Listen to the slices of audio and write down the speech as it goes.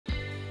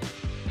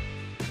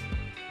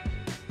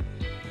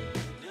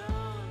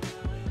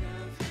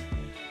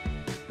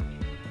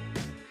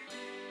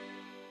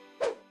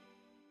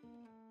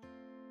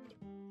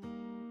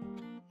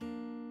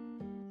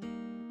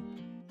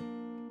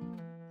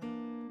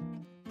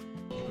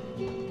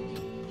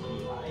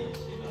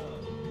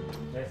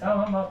네,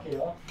 싸움 한번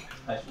할게요.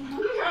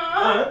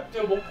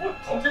 진짜 먹고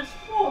진짜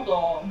수고하다.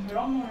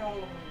 계란 모양.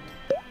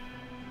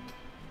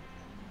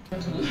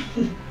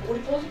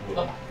 우리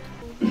터질거다.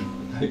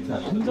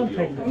 완전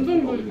팩.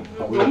 완전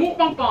너무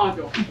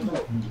빵빵하죠?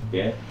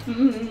 예?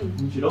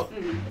 싫어?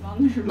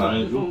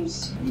 마늘 좀.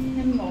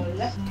 햄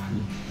먹을래?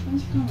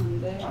 한식하면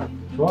안 돼.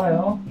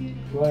 좋아요.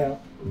 좋아요.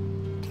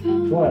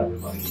 좋아요.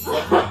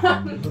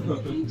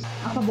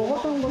 아까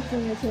먹었던 것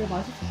중에 제일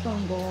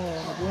맛있었던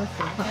거가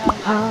뭐였어요?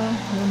 아,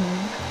 그러네.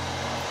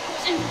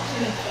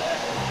 푹신푹신했어요.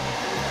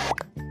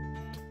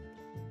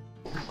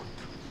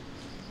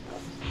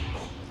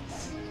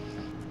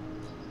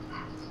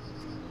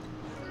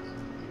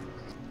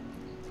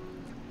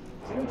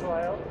 지금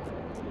좋아요.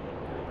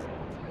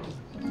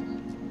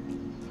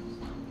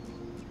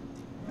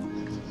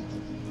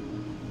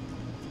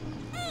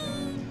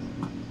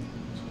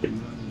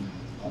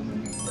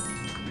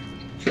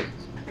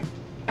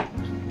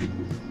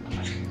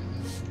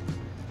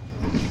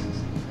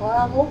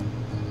 뭐라고?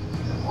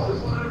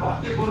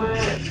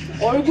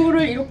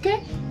 얼굴을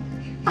이렇게?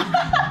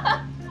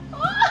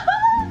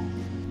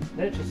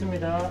 네,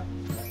 좋습니다.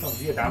 약간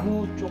위에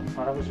나무 쪽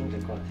바라보시면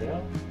될 것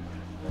같아요.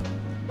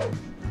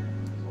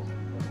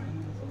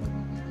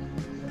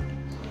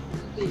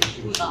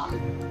 이쁘다.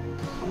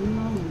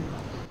 감나무.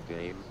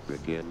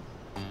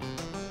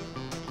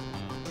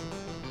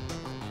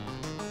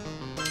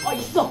 아,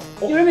 있어!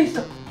 열매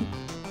있어!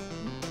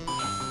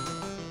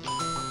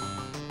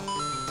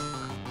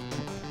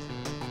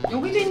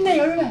 여기도 있네,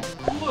 열매!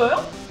 안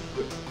보여요?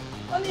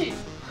 아니.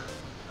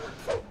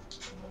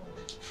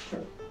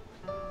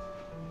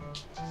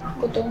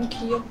 이거 너무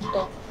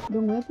귀엽다.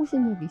 이런 거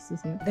해보신 적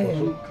있으세요? 네,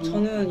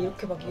 저는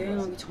이렇게 막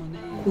유행하기 전에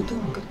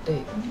고등학교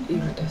때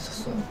이럴 때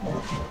했었어요.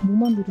 뭐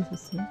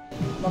만들으셨어요?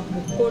 막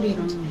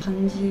목걸이랑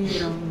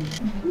반지랑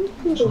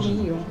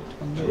핸드폰고리 이런 것도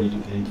만들고.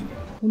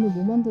 오늘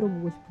뭐 만들어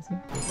보고 싶으세요?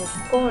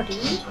 목걸이?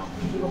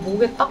 이거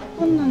목에 딱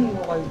붙는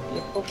거가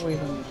예뻐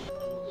보이던데.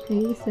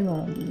 ASMR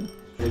아니에요?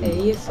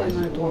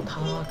 ASMR도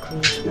다 그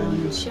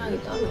좋아하는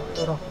취향이 따로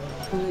있더라고요.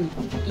 저는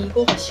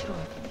이거가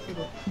싫어요.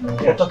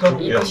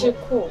 이거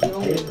싫고 이런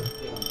거.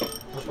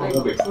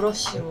 이거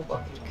브러쉬로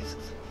막 이렇게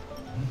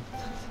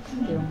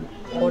쓱쓱 이런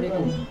머리가.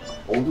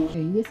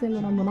 ASMR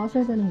한번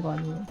하셔야 되는 거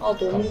아니에요? 아,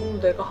 너무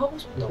내가 하고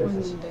싶다고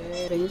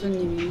했는데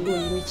매니저님이 이거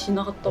이미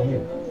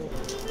지나갔다고.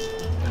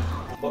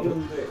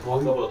 맞는데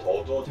거기서보다 더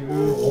어두워지고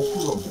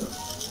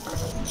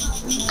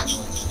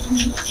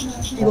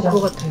이거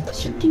그거 같아.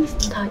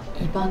 슈팅스타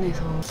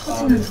입안에서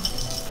터지는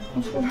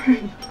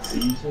소리.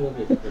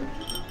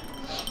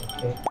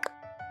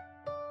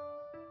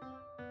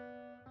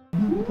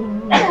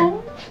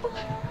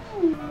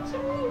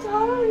 손님 잘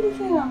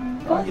어울리세요.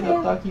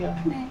 딱이다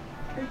딱이야. 네.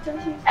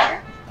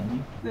 결제하시겠어요?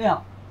 아니.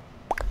 왜요?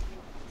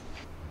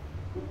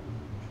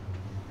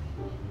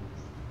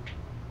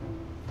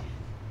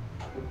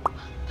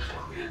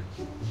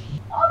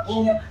 아,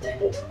 귀여워.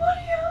 두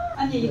마리야.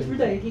 아니, 이 둘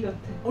다 애기 같아.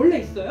 원래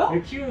있어요?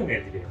 왜 키우는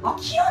애들이에요? 아,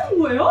 키우는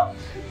거예요?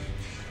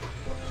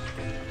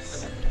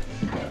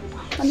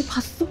 아니,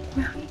 봤어,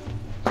 고양이.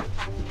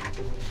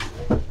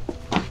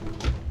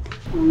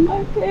 안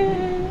갈게.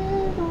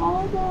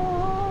 나와봐.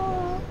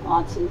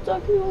 아, 진짜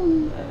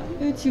귀여운데.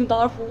 얘 지금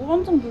나를 보고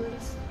깜짝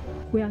놀랐어.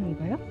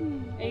 고양이가요?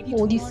 애기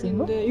어디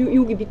있어요?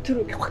 여기 밑으로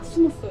이렇게 확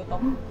숨었어요. 나.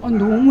 아니,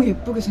 너무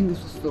예쁘게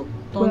생겼었어.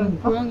 나는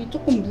고양이가? 고양이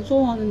조금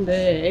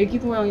무서워하는데 애기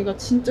고양이가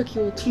진짜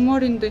귀여워. 두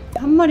마리인데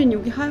한 마리는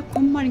여기 하얗고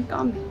한 마리는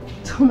까매.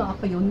 저는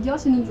아까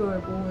연기하시는 줄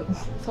알고.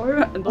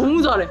 설마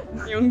너무 잘해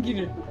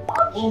연기를.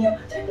 아, 귀여워.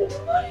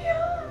 두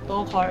마리야.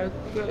 나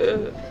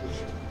갈게.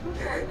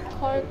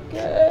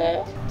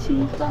 갈게.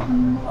 진짜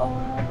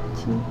간다.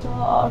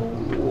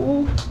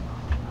 진짜로.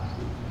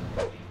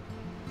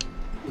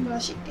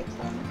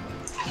 맛있겠다.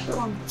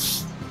 그럼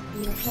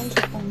우리가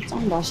사오셨던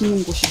짱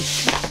맛있는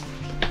곳이겠지?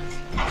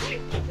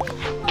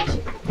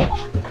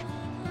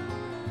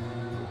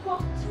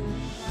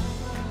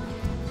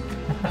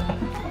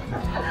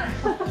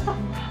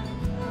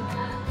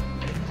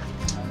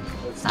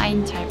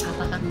 사인 잘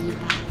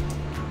받아갑니다.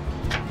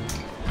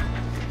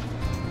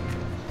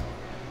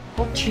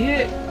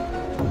 뒤에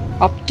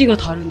앞뒤가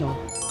다르다.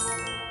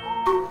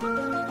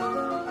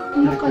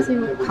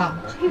 행복하세요. 가.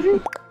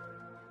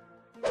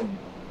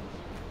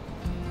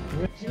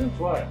 지금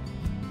좋아요.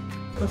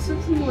 그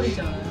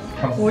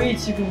슬픈머리잖아요. 거의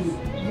지금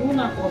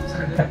이혼할 것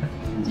같은데.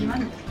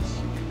 하지만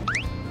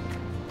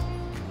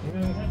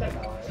지금 살짝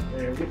나와요.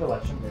 네, 여기서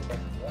맞추면 될 것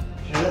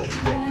같아요.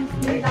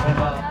 고맙습니다.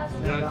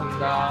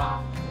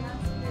 고맙습니다.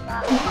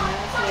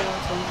 안녕하세요,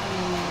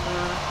 정수입니다.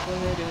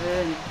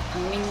 오늘은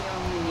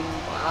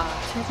박민경님과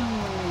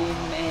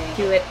최정훈님의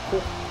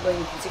듀엣곡의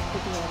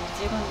뮤직비디오를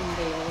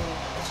찍었는데요.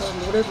 전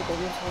노래도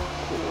너무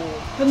좋았고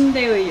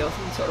현대의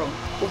여성처럼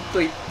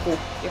옷도 입고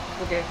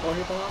예쁘게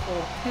머리도 하고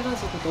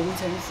해가지고 너무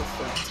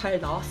재밌었어요. 잘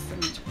나왔으면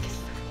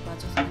좋겠어요.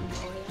 마주서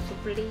거예요.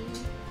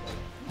 플리즈.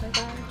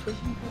 바이바이.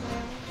 조심히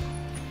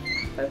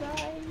가요.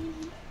 바이바이.